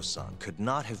Okubo-san could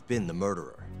not have been the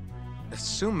murderer.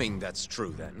 Assuming that's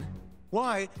true, then,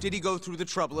 why did he go through the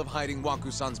trouble of hiding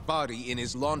Waku-san's body in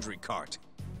his laundry cart?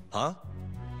 Huh?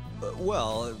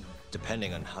 Well,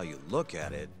 depending on how you look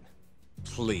at it...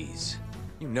 Please.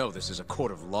 You know this is a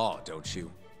court of law, don't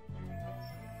you?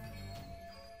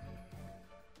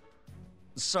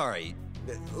 Sorry,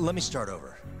 let me start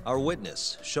over. Our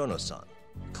witness, Shono-san,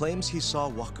 claims he saw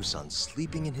Waku-san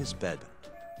sleeping in his bed.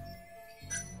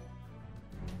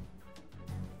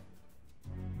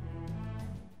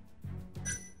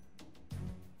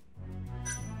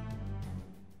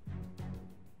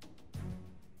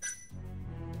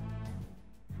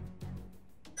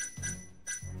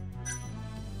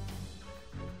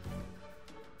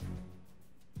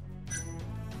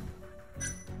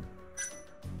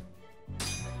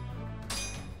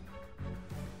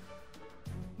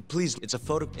 Please, it's a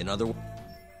photo. In other words,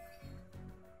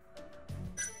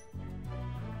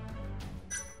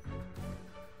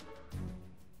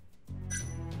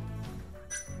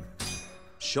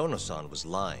 Shono-san was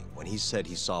lying when he said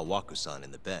he saw Waku-san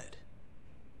in the bed.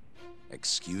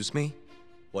 Excuse me?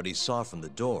 What he saw from the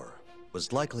door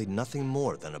was likely nothing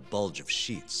more than a bulge of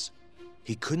sheets.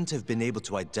 He couldn't have been able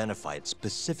to identify it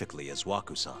specifically as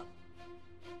Waku-san.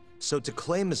 So to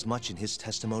claim as much in his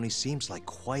testimony seems like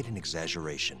quite an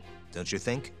exaggeration, don't you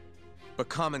think? But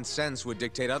common sense would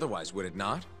dictate otherwise, would it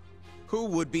not? Who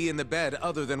would be in the bed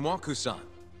other than Waku-san?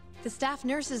 The staff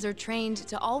nurses are trained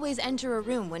to always enter a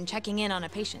room when checking in on a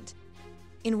patient.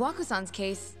 In Waku-san's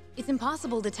case, it's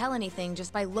impossible to tell anything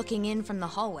just by looking in from the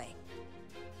hallway.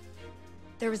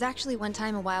 There was actually one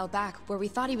time a while back where we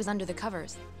thought he was under the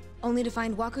covers, only to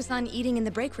find Waku-san eating in the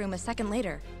break room a second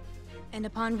later. And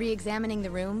upon re-examining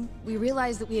the room, we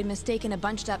realized that we had mistaken a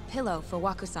bunched-up pillow for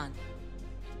Waku-san.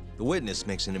 The witness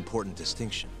makes an important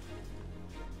distinction.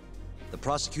 The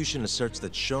prosecution asserts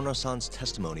that Shono-san's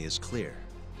testimony is clear,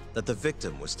 that the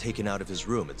victim was taken out of his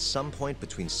room at some point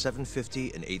between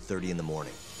 7:50 and 8:30 in the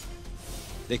morning.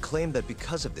 They claim that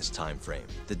because of this time frame,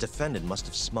 the defendant must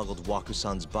have smuggled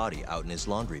Waku-san's body out in his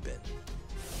laundry bin.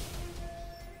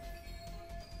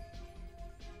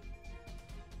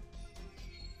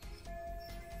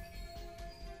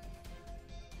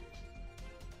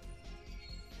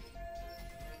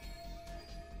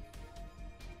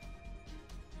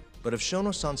 But if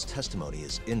Shono-san's testimony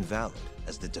is invalid,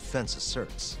 as the defense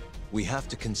asserts, we have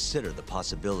to consider the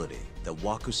possibility that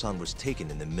Waku-san was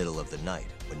taken in the middle of the night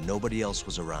when nobody else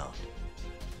was around.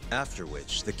 After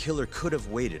which, the killer could have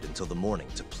waited until the morning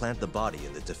to plant the body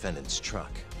in the defendant's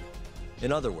truck.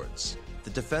 In other words,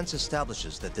 the defense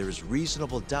establishes that there is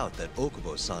reasonable doubt that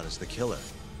Okubo-san is the killer,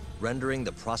 rendering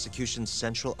the prosecution's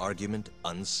central argument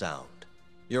unsound.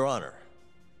 Your Honor,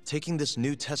 taking this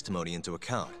new testimony into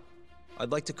account,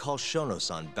 I'd like to call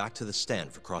Shono-san back to the stand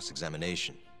for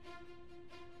cross-examination.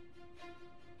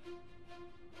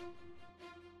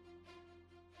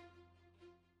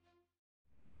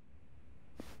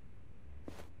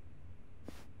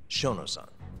 Shono-san.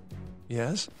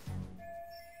 Yes?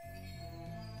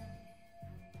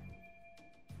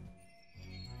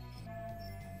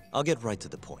 I'll get right to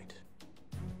the point.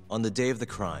 On the day of the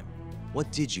crime, what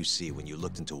did you see when you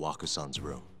looked into Waku-san's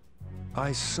room?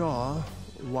 I saw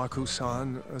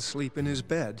Waku-san asleep in his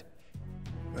bed,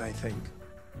 I think.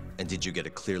 And did you get a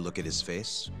clear look at his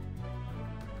face?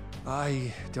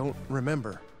 I don't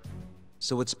remember.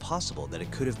 So it's possible that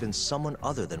it could have been someone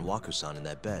other than Waku-san in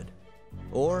that bed.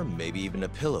 Or maybe even a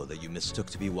pillow that you mistook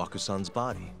to be Waku-san's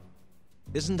body.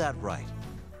 Isn't that right?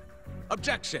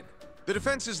 Objection! The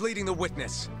defense is leading the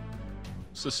witness.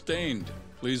 Sustained.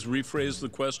 Please rephrase the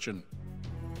question.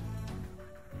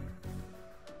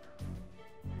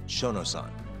 Shono-san,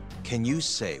 can you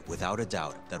say without a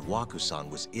doubt that Waku-san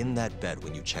was in that bed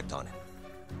when you checked on him?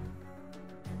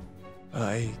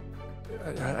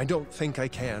 I don't think I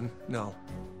can, no.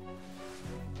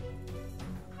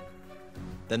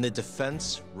 Then the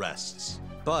defense rests.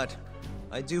 But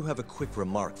I do have a quick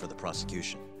remark for the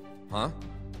prosecution. Huh?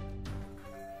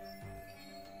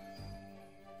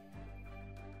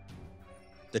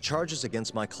 The charges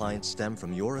against my client stem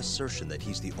from your assertion that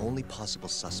he's the only possible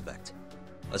suspect,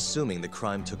 assuming the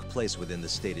crime took place within the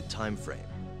stated time frame.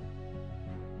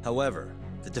 However,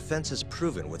 the defense has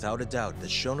proven without a doubt that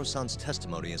Shono-san's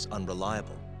testimony is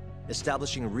unreliable,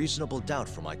 establishing reasonable doubt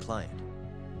for my client.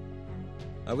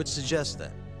 I would suggest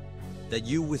then that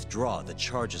you withdraw the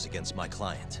charges against my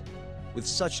client. With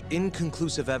such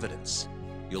inconclusive evidence,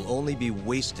 you'll only be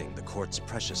wasting the court's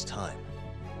precious time.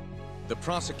 The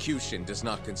prosecution does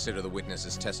not consider the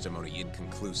witness's testimony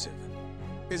inconclusive.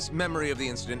 His memory of the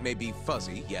incident may be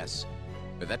fuzzy, yes,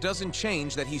 but that doesn't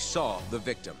change that he saw the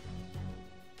victim.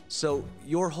 So,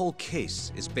 your whole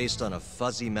case is based on a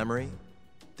fuzzy memory?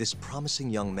 This promising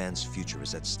young man's future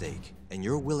is at stake, and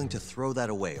you're willing to throw that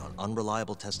away on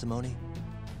unreliable testimony?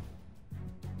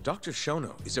 Dr.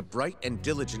 Shono is a bright and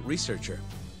diligent researcher.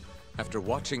 After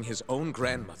watching his own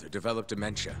grandmother develop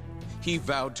dementia, he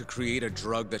vowed to create a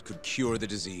drug that could cure the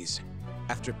disease.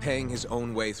 After paying his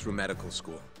own way through medical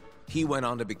school, he went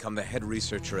on to become the head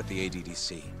researcher at the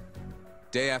AD-9.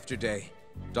 Day after day,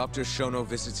 Dr. Shono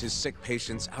visits his sick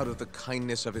patients out of the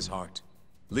kindness of his heart,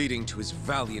 leading to his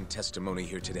valiant testimony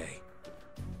here today.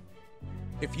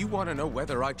 If you want to know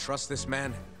whether I trust this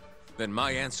man, then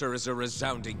my answer is a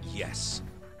resounding yes.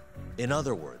 In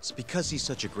other words, because he's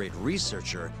such a great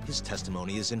researcher, his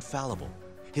testimony is infallible.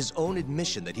 His own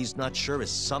admission that he's not sure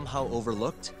is somehow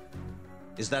overlooked?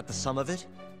 Is that the sum of it?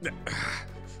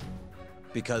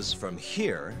 Because from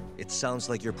here, it sounds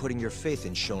like you're putting your faith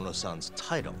in Shono-san's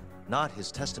title, not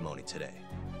his testimony today.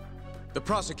 The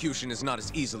prosecution is not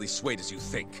as easily swayed as you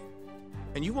think.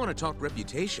 And you want to talk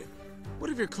reputation? What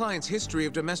of your client's history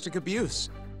of domestic abuse?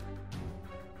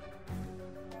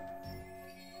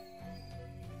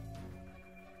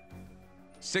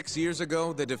 "6 years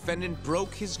ago, the defendant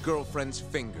broke his girlfriend's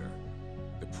finger.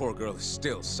 The poor girl is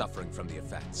still suffering from the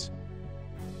effects.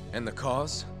 And the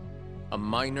cause? A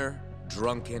minor,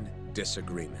 drunken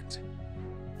disagreement.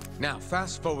 Now,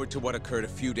 fast forward to what occurred a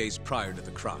few days prior to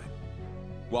the crime.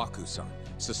 Waku-san,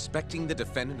 suspecting the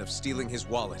defendant of stealing his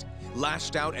wallet,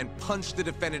 lashed out and punched the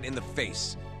defendant in the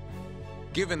face.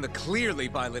 Given the clearly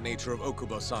violent nature of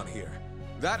Okubo-san here,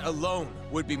 that alone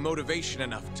would be motivation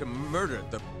enough to murder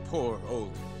the poor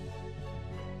old...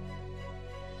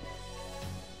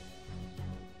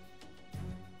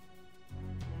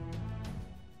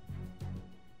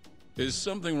 Is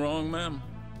something wrong, ma'am?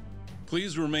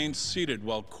 Please remain seated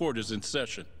while court is in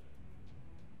session.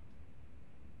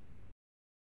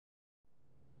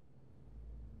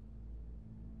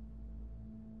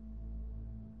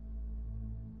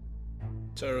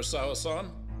 Terasawa-san?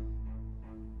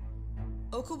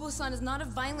 Okubo-san is not a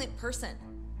violent person.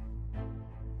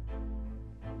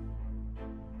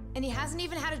 And he hasn't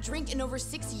even had a drink in over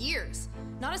 6 years.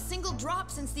 Not a single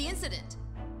drop since the incident.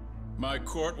 My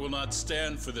court will not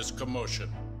stand for this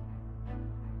commotion.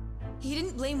 He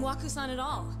didn't blame Waku-san at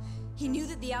all. He knew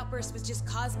that the outburst was just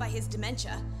caused by his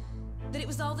dementia. That it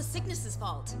was all the sickness's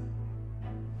fault.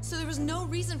 So there was no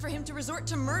reason for him to resort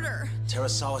to murder.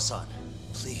 Terasawa-san,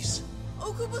 please.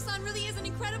 Okubo-san really is an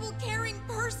incredible, caring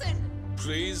person.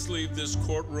 Please leave this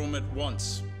courtroom at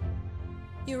once.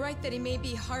 You're right that he may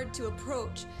be hard to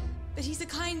approach, but he's a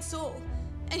kind soul,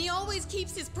 and he always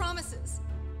keeps his promises.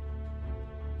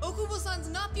 Okubo-san's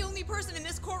not the only person in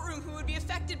this courtroom who would be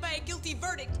affected by a guilty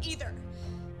verdict, either.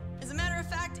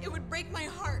 it would break my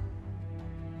heart.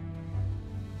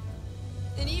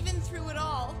 And even through it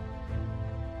all,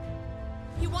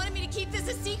 he wanted me to keep this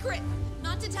a secret,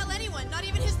 not to tell anyone, not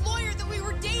even his lawyer, that we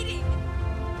were dating.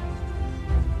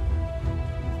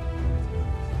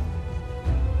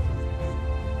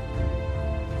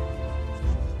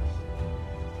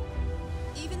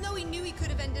 Even though he knew he could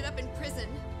have ended up in prison,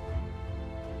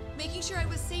 making sure I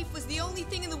was safe was the only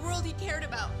thing in the world he cared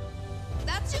about.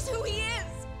 That's just who he is.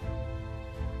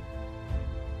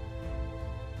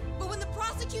 But when the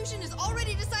prosecution has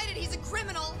already decided he's a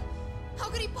criminal, how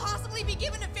could he possibly be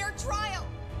given a fair trial?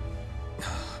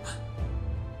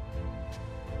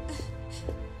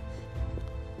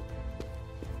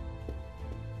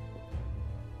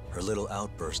 Her little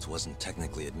outburst wasn't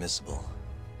technically admissible,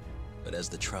 but as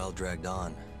the trial dragged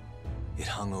on, it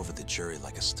hung over the jury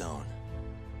like a stone.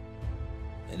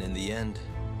 And in the end,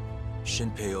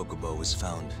 Shinpei Okubo was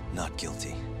found not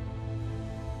guilty.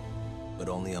 But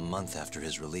only a month after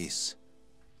his release,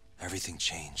 everything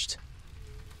changed.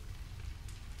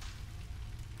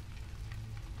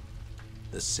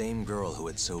 The same girl who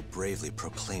had so bravely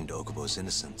proclaimed Okubo's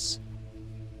innocence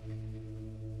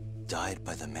died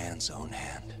by the man's own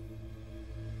hand.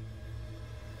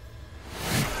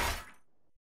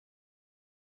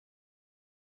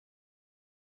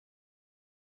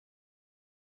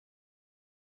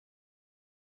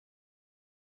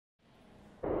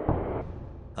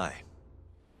 Hi.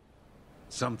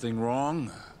 Something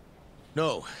wrong?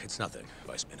 No, it's nothing,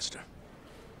 Vice Minister.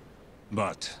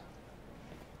 But?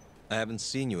 I haven't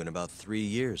seen you in about 3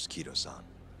 years, Kido-san.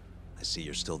 I see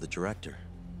you're still the director.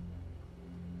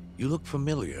 You look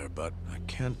familiar, but I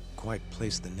can't quite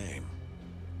place the name.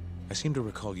 I seem to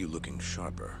recall you looking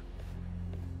sharper.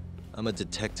 I'm a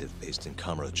detective based in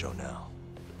Kamurocho now.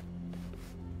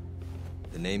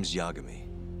 The name's Yagami.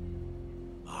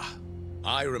 Ah,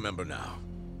 I remember now.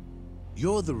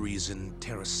 You're the reason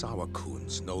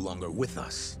Terasawa-kun's no longer with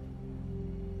us.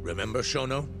 Remember,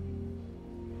 Shono?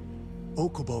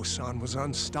 Okubo-san was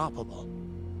unstoppable.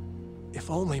 If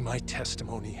only my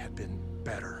testimony had been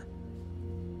better.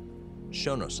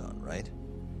 Shono-san, right?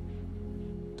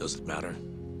 Does it matter?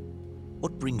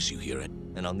 What brings you here?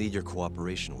 And I'll need your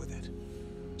cooperation with it.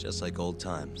 Just like old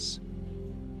times.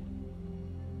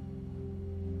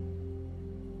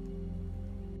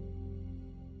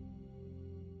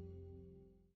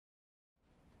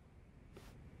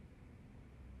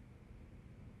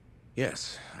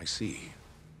 Yes, I see.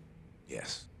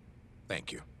 Yes.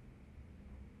 Thank you.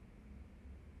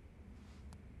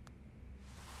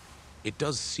 It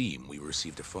does seem we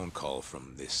received a phone call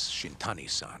from this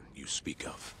Shintani-san you speak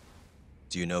of.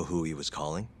 Do you know who he was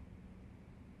calling?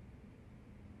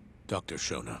 Dr.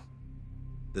 Shono.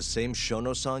 The same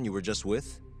Shono-san you were just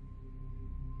with?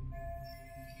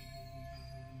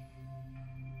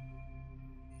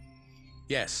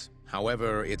 Yes.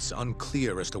 However, it's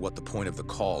unclear as to what the point of the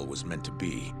call was meant to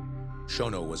be.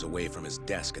 Shono was away from his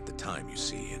desk at the time, you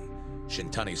see, and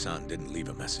Shintani-san didn't leave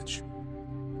a message.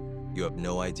 You have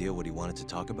no idea what he wanted to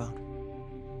talk about?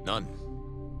 None.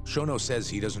 Shono says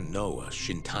he doesn't know a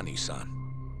Shintani-san,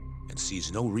 and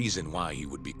sees no reason why he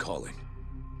would be calling.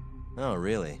 Oh,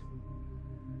 really?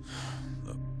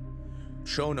 Look,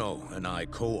 Shono and I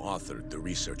co-authored the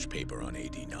research paper on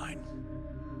AD-9.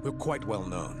 We're quite well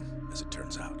known, as it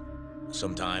turns out.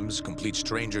 Sometimes, complete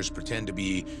strangers pretend to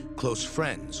be close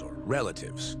friends or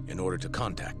relatives in order to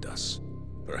contact us.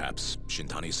 Perhaps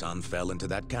Shintani-san fell into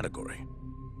that category.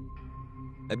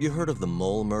 Have you heard of the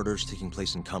mole murders taking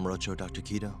place in Kamurocho, Dr.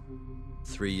 Kido?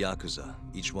 3 Yakuza,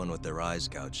 each one with their eyes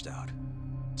gouged out.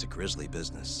 It's a grisly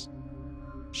business.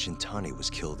 Shintani was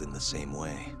killed in the same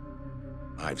way.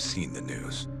 I've seen the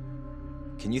news.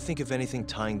 Can you think of anything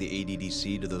tying the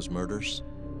ADDC to those murders?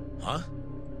 Huh?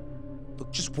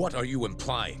 Look, just what are you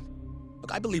implying?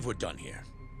 Look, I believe we're done here.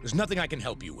 There's nothing I can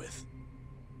help you with.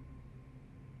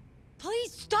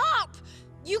 Please stop!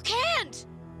 You can't!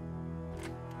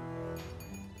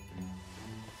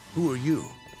 Who are you?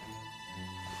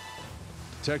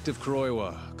 Detective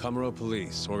Kuroiwa, Kamuro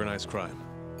Police, Organized Crime.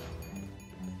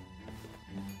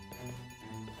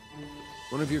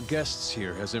 One of your guests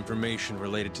here has information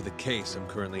related to the case I'm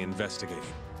currently investigating.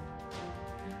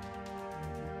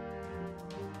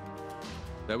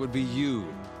 That would be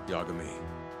you, Yagami.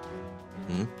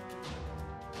 Hmm?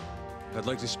 I'd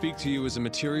like to speak to you as a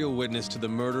material witness to the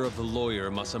murder of the lawyer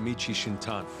Masamichi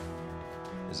Shintani.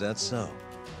 Is that so?